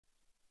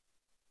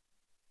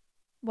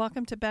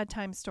Welcome to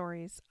Bedtime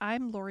Stories.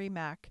 I'm Lori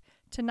Mack.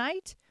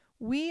 Tonight,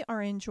 we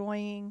are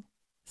enjoying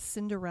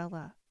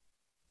Cinderella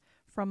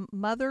from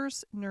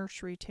Mother's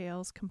Nursery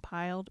Tales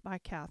compiled by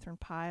Catherine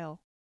Pyle.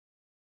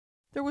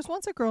 There was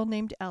once a girl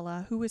named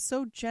Ella who was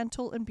so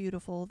gentle and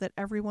beautiful that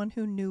everyone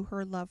who knew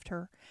her loved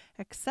her,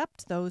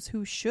 except those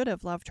who should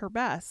have loved her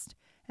best,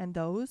 and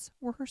those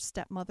were her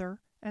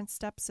stepmother and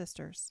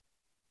stepsisters.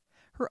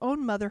 Her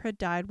own mother had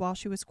died while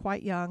she was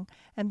quite young,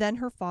 and then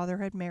her father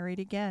had married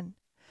again.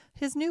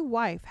 His new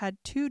wife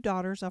had 2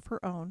 daughters of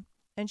her own,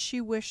 and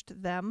she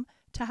wished them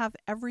to have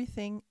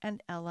everything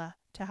and Ella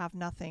to have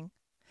nothing.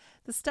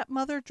 The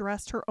stepmother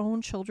dressed her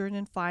own children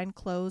in fine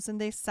clothes, and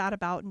they sat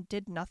about and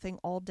did nothing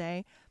all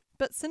day.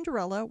 But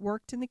Cinderella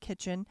worked in the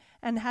kitchen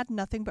and had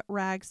nothing but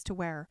rags to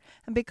wear,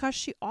 and because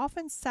she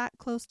often sat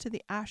close to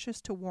the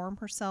ashes to warm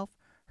herself,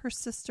 her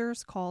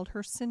sisters called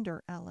her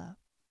Cinderella.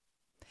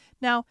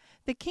 Now,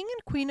 the king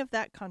and queen of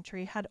that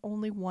country had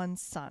only one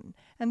son,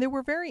 and they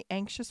were very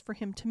anxious for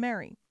him to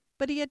marry,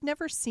 but he had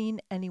never seen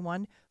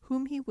anyone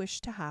whom he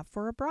wished to have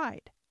for a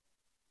bride.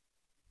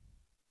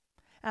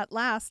 At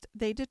last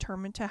they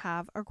determined to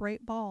have a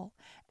great ball,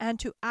 and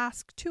to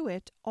ask to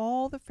it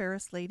all the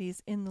fairest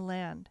ladies in the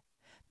land.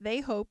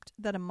 They hoped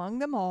that among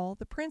them all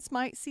the prince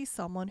might see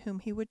someone whom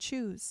he would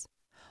choose.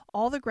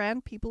 All the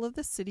grand people of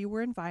the city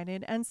were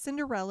invited, and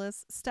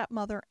Cinderella's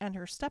stepmother and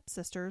her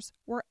stepsisters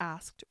were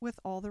asked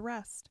with all the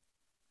rest.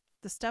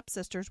 The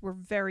stepsisters were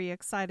very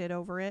excited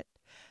over it.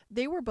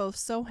 They were both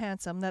so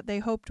handsome that they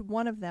hoped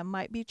one of them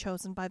might be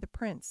chosen by the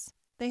prince.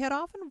 They had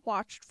often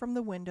watched from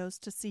the windows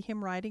to see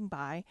him riding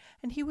by,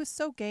 and he was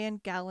so gay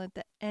and gallant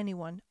that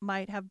anyone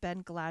might have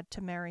been glad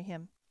to marry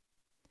him.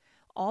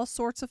 All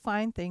sorts of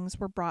fine things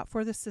were brought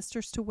for the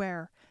sisters to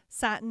wear,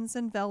 satins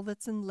and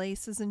velvets and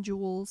laces and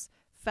jewels,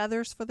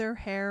 feathers for their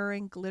hair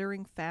and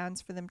glittering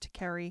fans for them to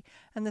carry,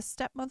 and the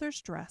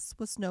stepmother's dress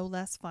was no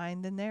less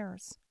fine than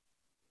theirs.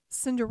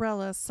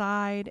 Cinderella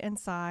sighed and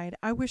sighed.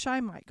 "I wish I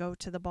might go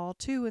to the ball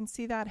too and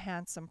see that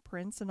handsome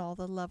prince and all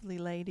the lovely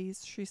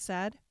ladies," she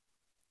said.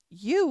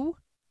 "You?"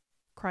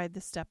 cried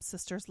the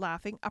stepsisters,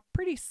 laughing. "A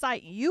pretty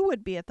sight you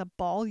would be at the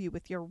ball, you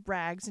with your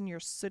rags and your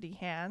sooty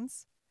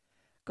hands."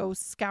 "Go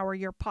scour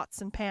your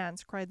pots and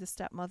pans," cried the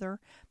stepmother.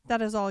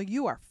 "That is all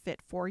you are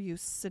fit for, you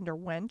cinder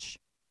wench."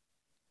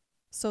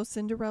 So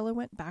Cinderella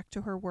went back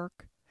to her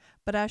work,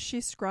 but as she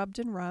scrubbed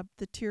and rubbed,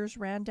 the tears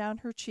ran down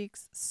her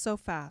cheeks so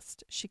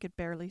fast she could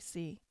barely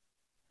see.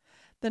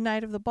 The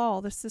night of the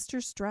ball, the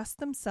sisters dressed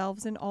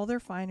themselves in all their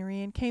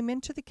finery and came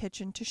into the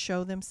kitchen to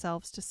show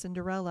themselves to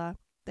Cinderella.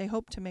 They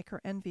hoped to make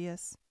her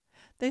envious.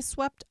 They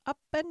swept up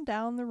and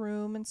down the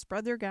room and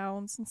spread their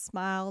gowns and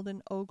smiled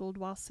and ogled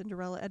while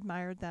Cinderella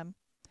admired them.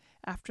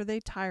 After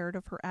they tired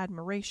of her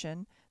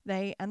admiration,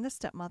 they and the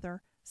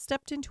stepmother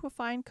stepped into a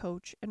fine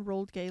coach and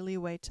rolled gaily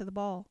away to the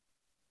ball.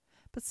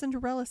 But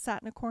Cinderella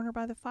sat in a corner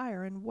by the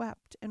fire and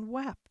wept and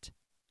wept.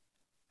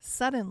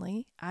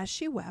 Suddenly, as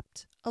she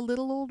wept, a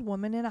little old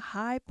woman in a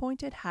high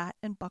pointed hat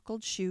and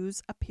buckled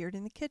shoes appeared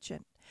in the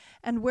kitchen,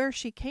 and where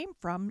she came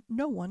from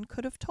no one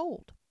could have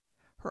told.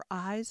 Her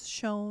eyes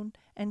shone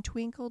and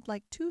twinkled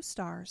like 2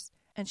 stars,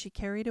 and she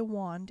carried a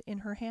wand in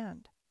her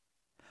hand.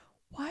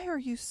 "Why are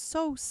you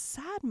so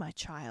sad, my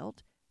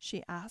child?"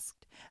 she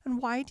asked,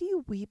 "and why do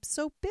you weep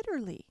so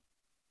bitterly?"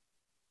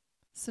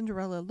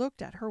 Cinderella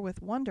looked at her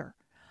with wonder.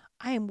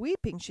 "I am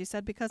weeping," she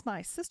said, "because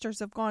my sisters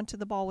have gone to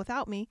the ball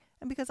without me,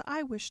 and because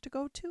I wish to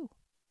go too."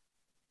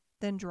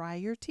 "Then dry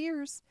your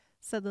tears,"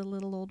 said the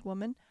little old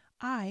woman.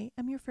 "I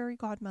am your fairy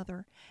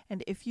godmother,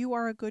 and if you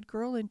are a good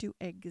girl and do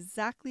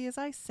exactly as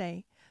I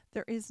say,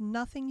 there is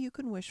nothing you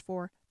can wish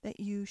for that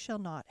you shall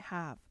not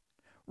have.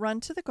 Run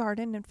to the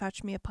garden and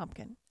fetch me a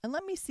pumpkin, and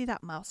let me see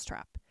that mouse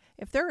trap.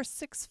 If there are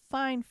 6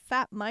 fine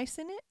fat mice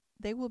in it,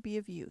 they will be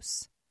of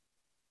use."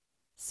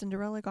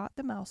 Cinderella got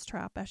the mouse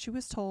trap as she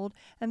was told,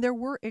 and there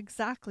were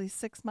exactly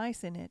 6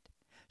 mice in it.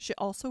 She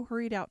also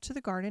hurried out to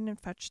the garden and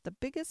fetched the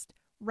biggest,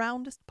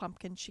 roundest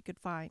pumpkin she could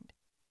find.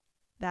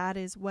 "That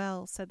is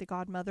well," said the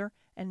godmother,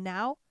 "and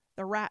now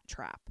the rat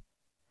trap."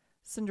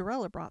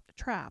 Cinderella brought the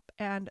trap,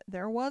 and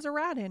there was a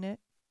rat in it.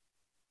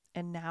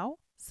 "And now,"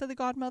 said the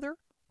godmother,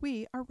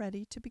 "we are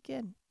ready to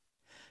begin."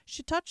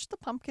 She touched the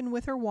pumpkin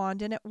with her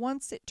wand, and at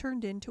once it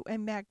turned into a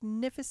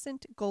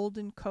magnificent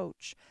golden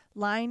coach,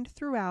 lined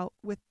throughout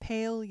with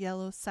pale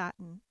yellow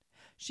satin.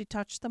 She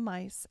touched the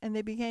mice, and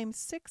they became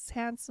 6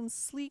 handsome,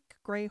 sleek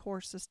gray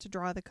horses to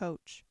draw the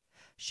coach.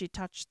 She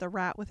touched the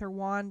rat with her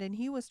wand, and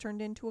he was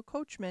turned into a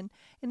coachman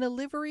in a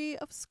livery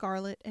of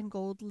scarlet and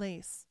gold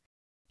lace.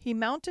 He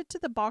mounted to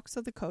the box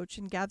of the coach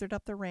and gathered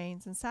up the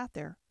reins and sat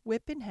there,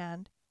 whip in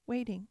hand,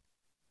 waiting.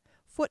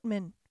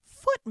 "Footman!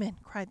 Footman!"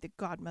 cried the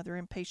godmother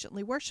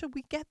impatiently. "Where shall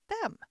we get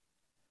them?"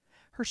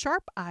 Her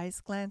sharp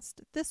eyes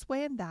glanced this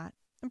way and that,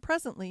 and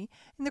presently,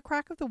 in the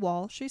crack of the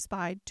wall, she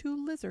spied 2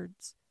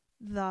 lizards.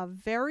 "The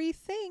very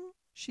thing,"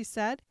 she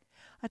said.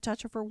 A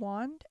touch of her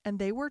wand, and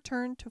they were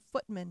turned to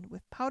footmen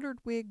with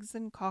powdered wigs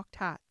and cocked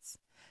hats.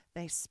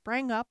 They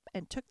sprang up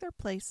and took their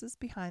places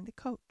behind the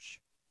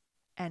coach.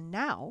 "And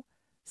now,"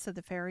 said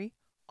the fairy,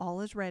 all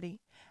is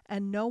ready,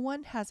 and no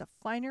one has a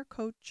finer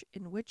coach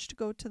in which to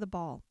go to the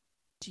ball.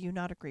 Do you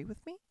not agree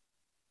with me?"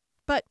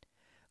 "But,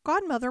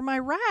 godmother, my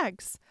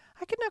rags!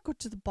 I could not go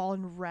to the ball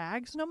in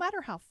rags, no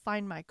matter how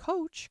fine my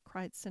coach,"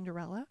 cried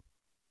Cinderella.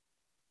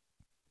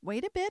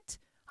 "Wait a bit,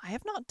 I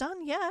have not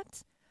done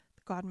yet."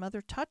 The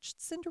godmother touched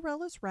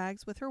Cinderella's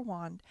rags with her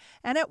wand,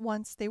 and at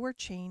once they were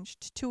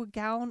changed to a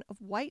gown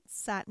of white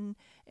satin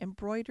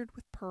embroidered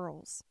with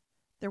pearls.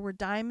 There were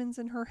diamonds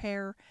in her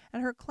hair,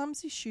 and her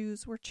clumsy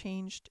shoes were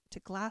changed to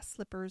glass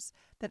slippers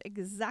that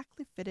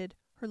exactly fitted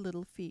her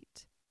little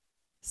feet.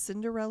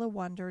 Cinderella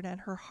wondered,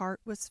 and her heart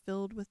was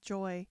filled with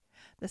joy.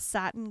 The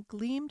satin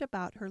gleamed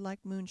about her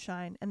like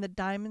moonshine, and the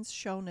diamonds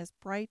shone as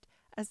bright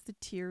as the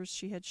tears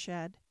she had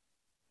shed.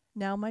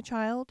 "Now, my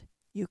child,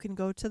 you can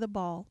go to the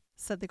ball,"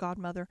 said the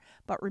godmother,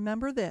 "but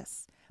remember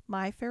this,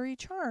 my fairy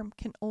charm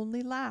can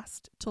only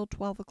last till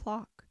 12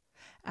 o'clock.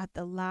 At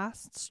the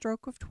last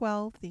stroke of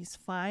 12, these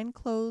fine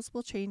clothes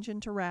will change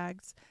into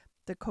rags,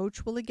 the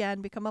coach will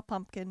again become a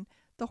pumpkin,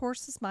 the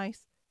horses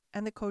mice,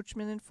 and the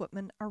coachman and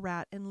footman a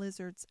rat and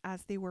lizards,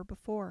 as they were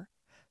before.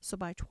 So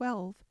by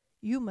 12,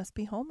 you must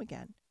be home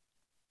again."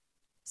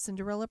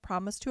 Cinderella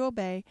promised to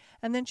obey,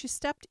 and then she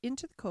stepped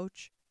into the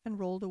coach and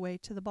rolled away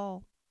to the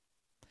ball.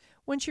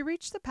 When she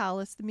reached the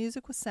palace, the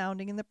music was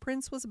sounding, and the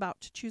prince was about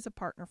to choose a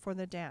partner for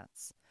the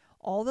dance.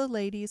 All the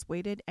ladies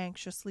waited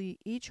anxiously,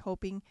 each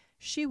hoping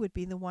she would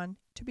be the one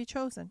to be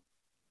chosen.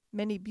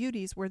 Many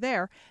beauties were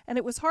there, and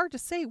it was hard to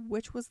say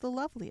which was the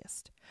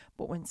loveliest.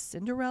 But when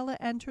Cinderella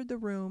entered the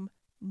room,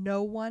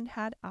 no one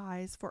had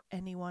eyes for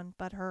anyone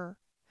but her.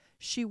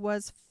 She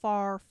was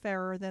far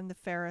fairer than the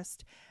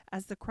fairest,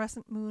 as the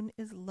crescent moon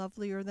is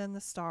lovelier than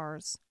the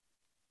stars.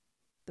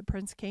 The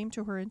prince came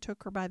to her and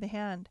took her by the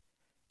hand.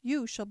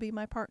 "You shall be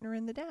my partner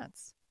in the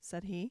dance,"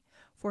 said he,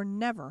 "for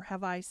never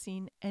have I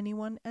seen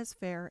anyone as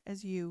fair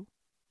as you."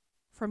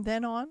 From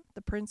then on,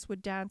 the prince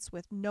would dance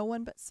with no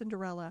one but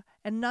Cinderella,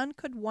 and none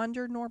could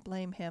wonder nor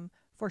blame him,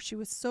 for she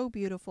was so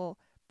beautiful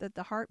that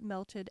the heart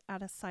melted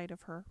at a sight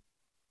of her.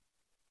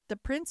 The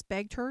prince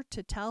begged her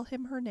to tell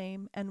him her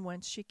name and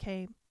whence she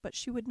came, but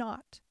she would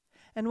not.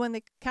 And when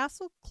the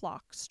castle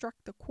clock struck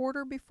the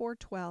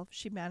 12:15,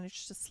 she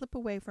managed to slip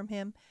away from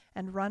him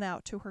and run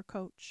out to her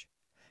coach.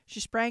 She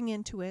sprang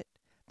into it,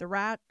 the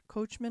rat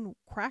coachman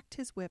cracked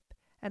his whip,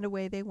 and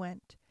away they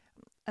went,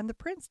 and the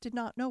prince did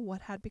not know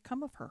what had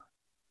become of her.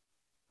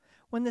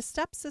 When the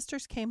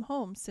stepsisters came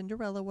home,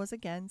 Cinderella was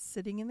again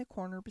sitting in the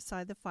corner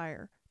beside the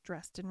fire,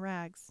 dressed in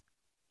rags.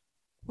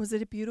 "Was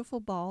it a beautiful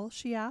ball?"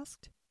 she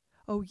asked.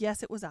 "Oh,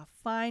 yes, it was a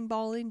fine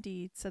ball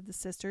indeed," said the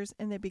sisters,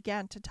 and they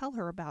began to tell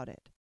her about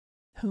it.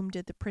 "Whom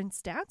did the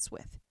prince dance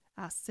with?"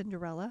 asked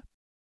Cinderella.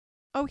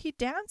 "Oh, he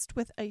danced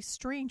with a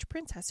strange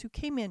princess who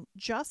came in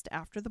just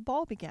after the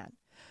ball began.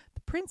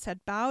 The prince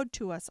had bowed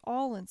to us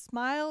all and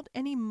smiled,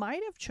 and he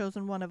might have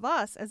chosen one of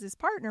us as his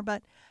partner,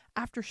 but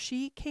after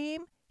she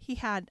came, he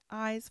had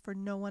eyes for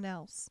no one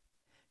else.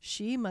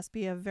 She must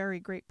be a very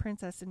great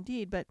princess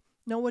indeed, but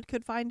no one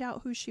could find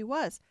out who she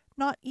was,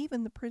 not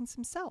even the prince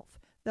himself,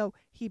 though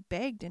he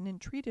begged and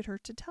entreated her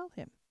to tell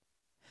him.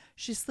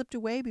 She slipped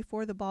away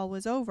before the ball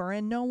was over,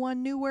 and no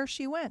one knew where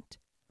she went.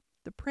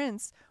 The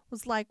prince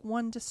was like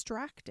one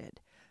distracted.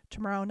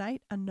 Tomorrow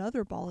night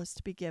another ball is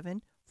to be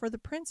given, for the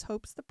prince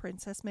hopes the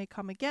princess may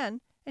come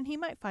again, and he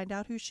might find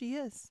out who she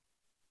is."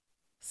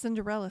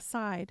 Cinderella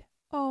sighed.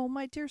 "Oh,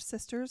 my dear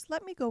sisters,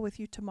 let me go with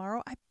you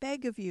tomorrow, I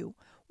beg of you.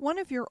 One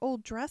of your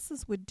old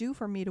dresses would do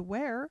for me to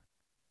wear."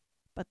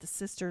 But the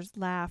sisters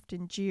laughed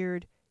and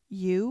jeered.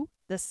 "You,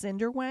 the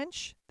cinder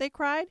wench?" they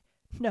cried.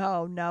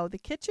 "No, no, the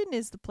kitchen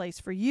is the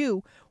place for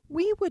you.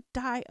 We would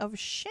die of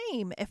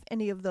shame if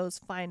any of those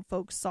fine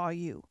folks saw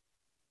you."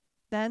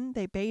 Then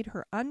they bade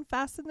her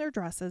unfasten their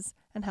dresses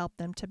and help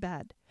them to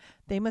bed.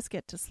 They must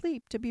get to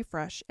sleep to be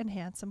fresh and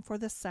handsome for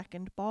the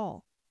second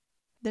ball.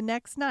 The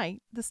next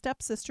night the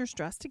stepsisters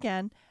dressed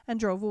again and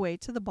drove away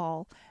to the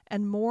ball,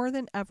 and more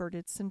than ever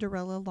did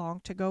Cinderella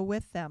long to go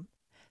with them.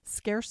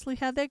 Scarcely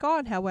had they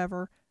gone,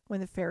 however,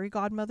 when the fairy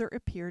godmother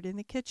appeared in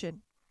the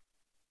kitchen.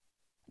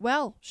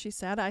 "Well," she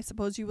said, "I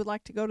suppose you would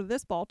like to go to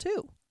this ball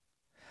too."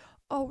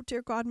 "Oh,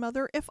 dear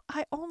godmother, if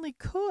I only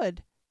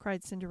could!"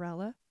 cried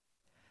Cinderella.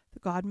 The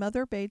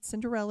godmother bade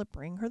Cinderella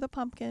bring her the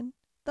pumpkin,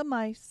 the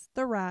mice,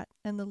 the rat,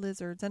 and the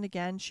lizards, and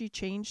again she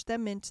changed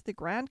them into the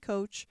grand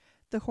coach,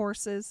 the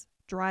horses,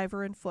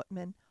 driver, and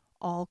footman,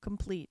 all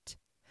complete.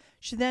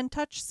 She then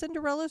touched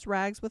Cinderella's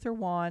rags with her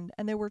wand,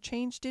 and they were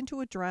changed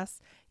into a dress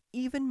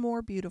even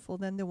more beautiful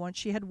than the one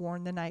she had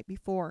worn the night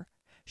before.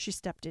 She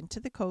stepped into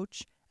the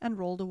coach and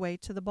rolled away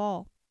to the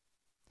ball.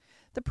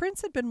 The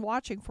prince had been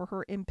watching for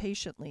her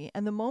impatiently,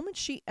 and the moment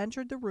she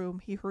entered the room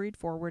he hurried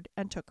forward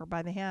and took her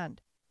by the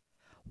hand.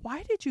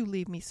 "Why did you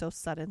leave me so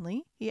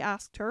suddenly?" he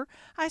asked her.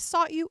 "I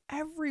sought you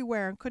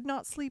everywhere and could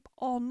not sleep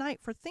all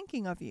night for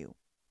thinking of you."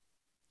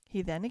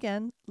 He then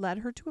again led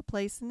her to a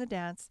place in the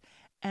dance,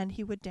 and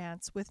he would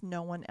dance with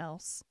no one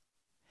else.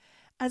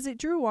 As it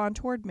drew on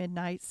toward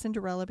midnight,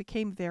 Cinderella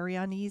became very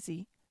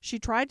uneasy. She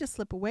tried to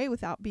slip away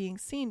without being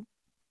seen,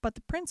 but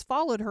the prince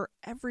followed her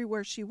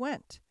everywhere she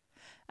went.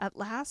 At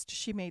last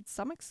she made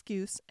some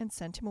excuse and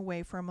sent him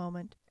away for a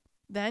moment.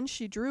 Then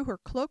she drew her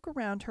cloak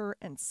around her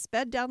and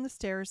sped down the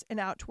stairs and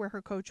out to where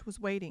her coach was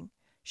waiting.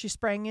 She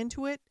sprang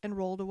into it and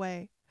rolled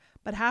away.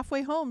 But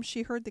halfway home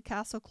she heard the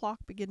castle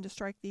clock begin to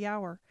strike the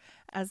hour.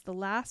 As the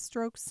last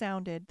stroke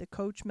sounded, the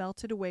coach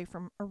melted away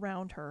from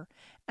around her,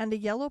 and a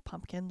yellow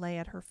pumpkin lay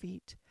at her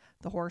feet.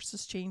 The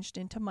horses changed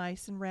into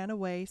mice and ran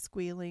away,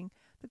 squealing.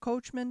 The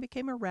coachman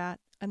became a rat,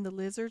 and the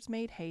lizards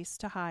made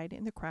haste to hide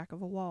in the crack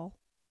of a wall.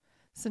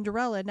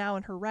 Cinderella, now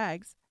in her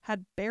rags,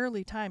 had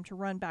barely time to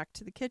run back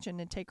to the kitchen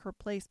and take her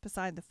place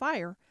beside the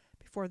fire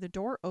before the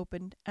door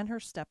opened and her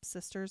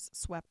stepsisters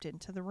swept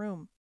into the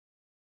room.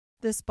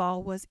 This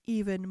ball was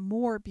even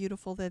more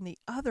beautiful than the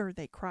other,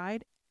 they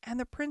cried, and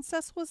the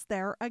princess was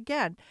there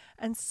again,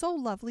 and so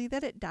lovely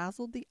that it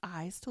dazzled the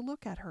eyes to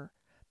look at her.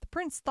 The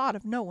prince thought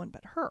of no one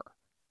but her.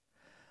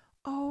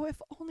 "Oh,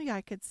 if only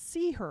I could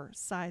see her,"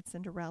 sighed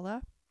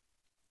Cinderella.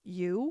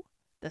 "You,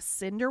 the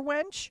cinder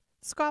wench?"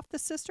 scoffed the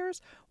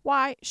sisters.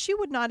 "Why, she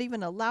would not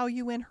even allow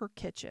you in her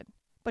kitchen.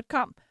 But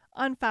come,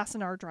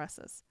 unfasten our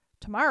dresses.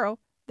 Tomorrow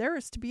there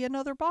is to be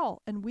another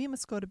ball, and we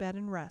must go to bed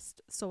and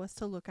rest, so as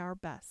to look our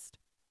best."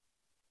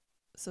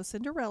 So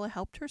Cinderella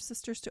helped her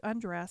sisters to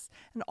undress,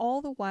 and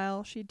all the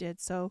while she did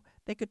so,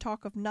 they could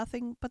talk of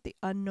nothing but the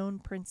unknown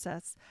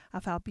princess,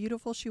 of how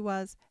beautiful she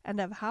was, and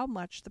of how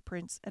much the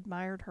prince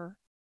admired her.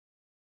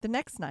 The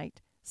next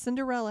night,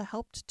 Cinderella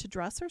helped to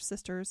dress her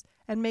sisters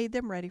and made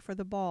them ready for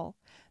the ball.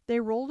 They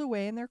rolled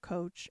away in their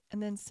coach,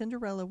 and then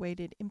Cinderella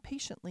waited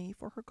impatiently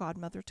for her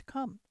godmother to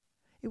come.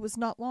 It was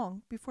not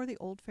long before the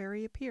old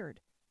fairy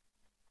appeared.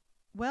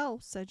 "Well,"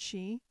 said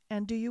she,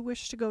 "and do you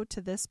wish to go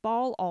to this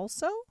ball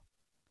also?"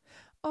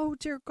 "Oh,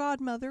 dear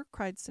godmother,"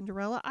 cried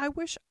Cinderella, "I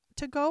wish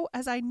to go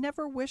as I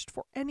never wished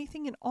for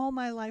anything in all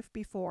my life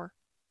before."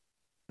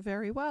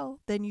 "Very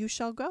well, then you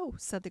shall go,"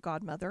 said the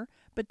godmother,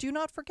 "but do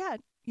not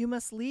forget, you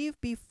must leave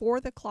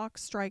before the clock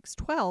strikes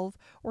 12,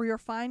 or your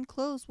fine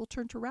clothes will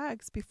turn to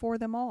rags before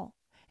them all,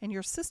 and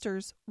your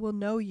sisters will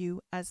know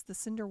you as the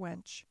cinder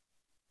wench."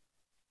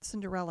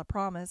 Cinderella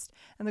promised,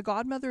 and the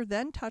godmother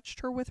then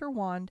touched her with her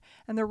wand,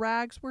 and the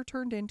rags were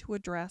turned into a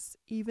dress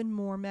even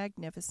more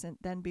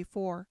magnificent than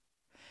before.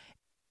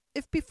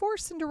 If before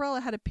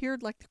Cinderella had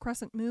appeared like the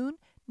crescent moon,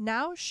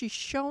 now she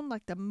shone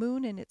like the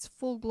moon in its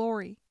full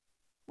glory.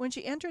 When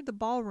she entered the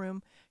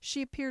ballroom,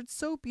 she appeared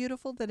so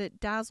beautiful that it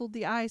dazzled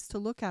the eyes to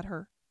look at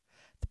her.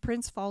 The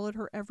prince followed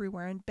her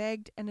everywhere and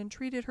begged and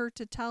entreated her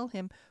to tell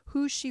him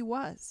who she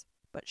was,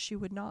 but she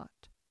would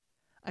not.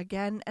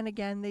 Again and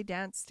again they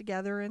danced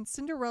together, and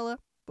Cinderella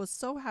was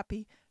so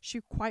happy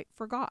she quite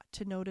forgot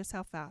to notice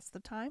how fast the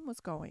time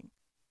was going.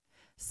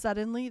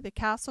 Suddenly the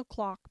castle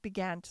clock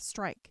began to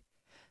strike.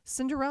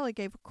 Cinderella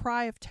gave a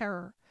cry of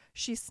terror.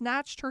 She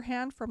snatched her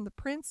hand from the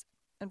prince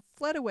and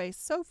fled away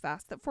so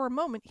fast that for a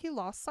moment he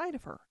lost sight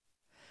of her.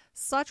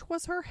 Such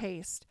was her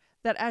haste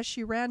that as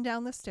she ran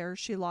down the stairs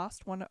she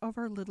lost one of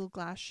her little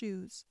glass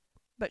shoes,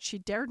 but she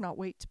dared not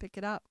wait to pick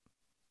it up.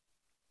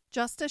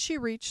 Just as she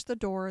reached the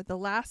door, the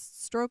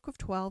last stroke of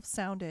 12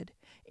 sounded.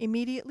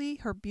 Immediately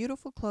her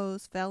beautiful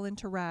clothes fell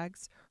into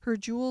rags, her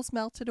jewels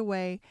melted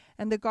away,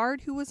 and the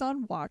guard who was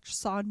on watch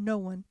saw no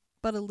one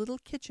but a little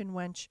kitchen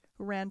wench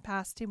who ran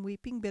past him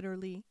weeping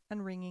bitterly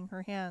and wringing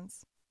her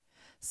hands.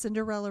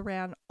 Cinderella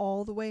ran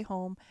all the way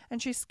home,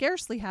 and she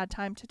scarcely had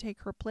time to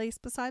take her place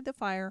beside the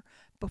fire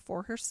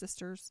before her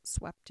sisters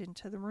swept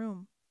into the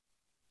room.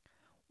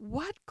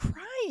 "What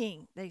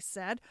crying?" they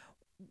said.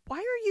 "Why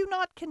are you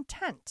not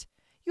content?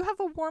 You have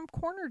a warm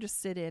corner to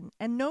sit in,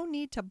 and no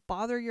need to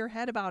bother your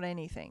head about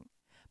anything.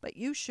 But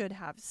you should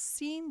have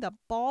seen the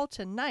ball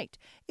tonight.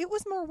 It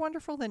was more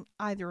wonderful than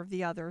either of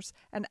the others,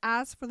 and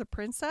as for the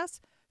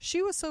princess,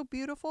 she was so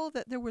beautiful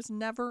that there was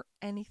never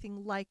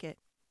anything like it.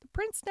 The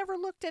prince never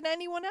looked at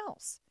anyone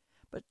else.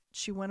 But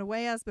she went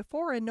away as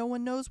before, and no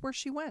one knows where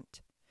she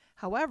went.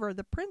 However,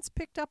 the prince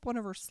picked up one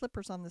of her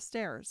slippers on the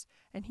stairs,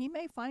 and he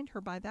may find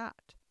her by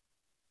that."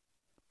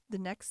 The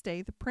next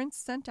day the prince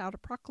sent out a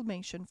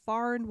proclamation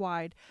far and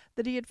wide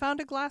that he had found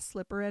a glass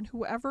slipper, and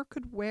whoever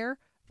could wear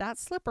that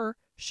slipper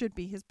should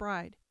be his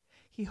bride.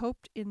 He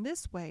hoped in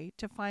this way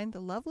to find the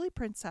lovely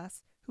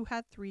princess who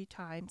had 3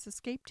 times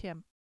escaped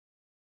him.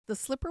 The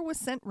slipper was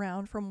sent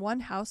round from one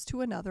house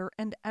to another,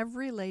 and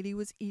every lady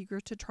was eager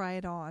to try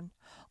it on.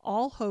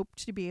 All hoped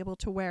to be able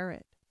to wear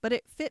it, but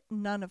it fit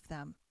none of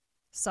them.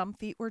 Some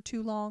feet were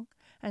too long,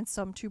 and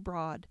some too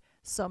broad,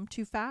 some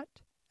too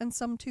fat, and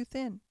some too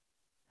thin.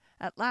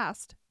 At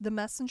last the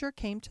messenger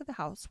came to the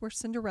house where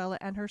Cinderella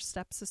and her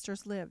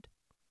stepsisters lived.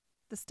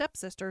 The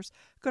stepsisters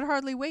could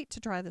hardly wait to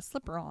try the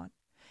slipper on.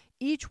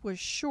 Each was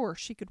sure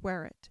she could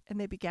wear it, and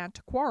they began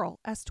to quarrel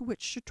as to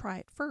which should try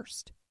it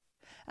first.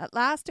 At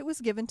last it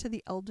was given to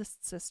the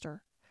eldest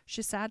sister.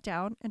 She sat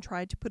down and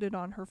tried to put it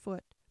on her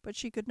foot, but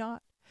she could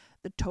not.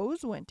 The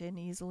toes went in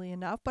easily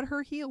enough, but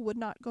her heel would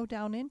not go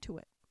down into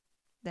it.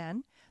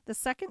 Then the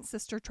second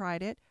sister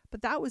tried it,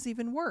 but that was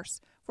even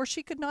worse, for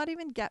she could not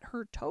even get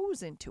her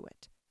toes into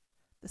it.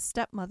 The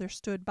stepmother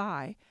stood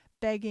by,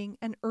 begging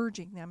and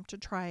urging them to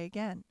try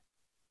again.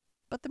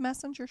 But the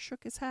messenger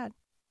shook his head.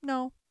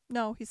 No,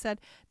 no, he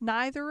said,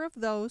 neither of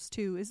those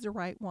two is the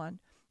right one.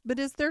 But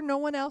is there no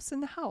one else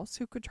in the house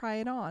who could try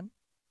it on?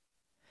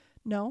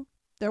 No,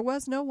 there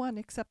was no one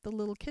except the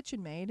little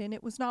kitchen maid, and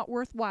it was not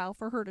worth while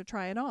for her to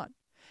try it on.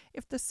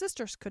 If the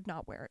sisters could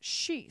not wear it,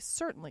 she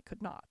certainly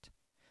could not.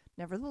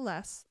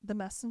 Nevertheless, the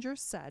messenger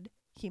said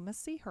he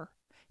must see her.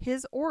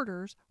 His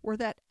orders were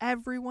that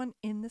everyone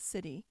in the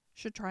city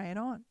should try it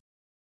on.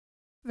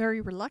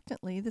 Very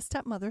reluctantly, the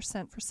stepmother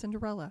sent for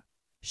Cinderella.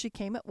 She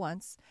came at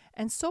once,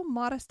 and so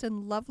modest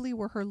and lovely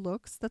were her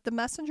looks that the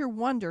messenger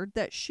wondered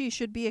that she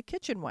should be a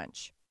kitchen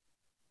wench.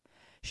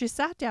 She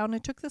sat down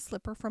and took the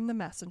slipper from the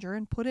messenger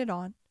and put it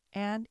on,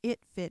 and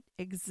it fit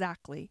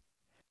exactly.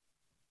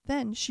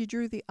 Then she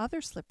drew the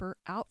other slipper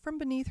out from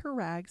beneath her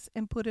rags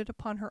and put it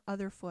upon her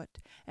other foot,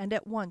 and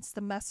at once the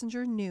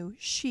messenger knew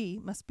she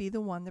must be the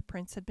one the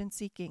prince had been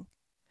seeking.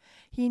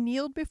 He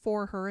kneeled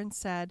before her and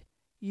said,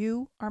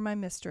 "You are my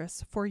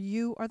mistress, for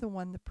you are the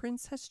one the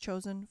prince has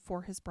chosen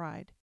for his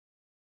bride."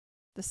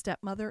 The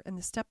stepmother and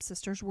the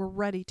stepsisters were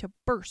ready to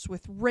burst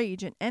with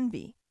rage and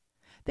envy.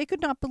 They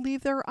could not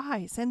believe their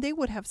eyes, and they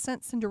would have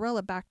sent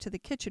Cinderella back to the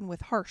kitchen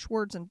with harsh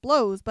words and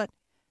blows, but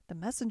the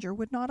messenger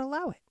would not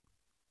allow it.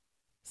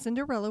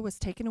 Cinderella was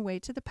taken away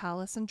to the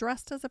palace and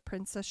dressed as a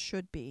princess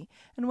should be,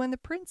 and when the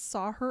prince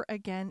saw her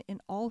again in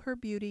all her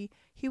beauty,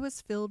 he was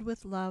filled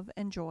with love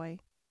and joy.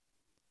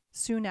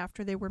 Soon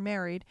after they were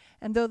married,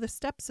 and though the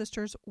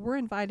stepsisters were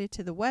invited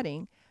to the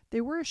wedding,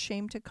 they were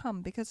ashamed to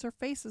come because their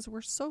faces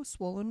were so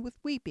swollen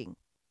with weeping.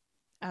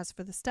 As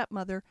for the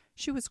stepmother,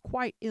 she was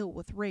quite ill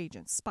with rage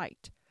and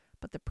spite,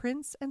 but the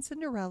prince and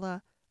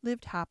Cinderella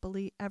lived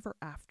happily ever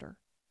after.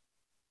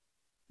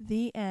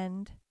 The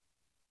end.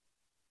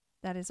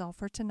 That is all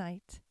for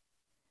tonight.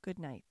 Good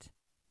night.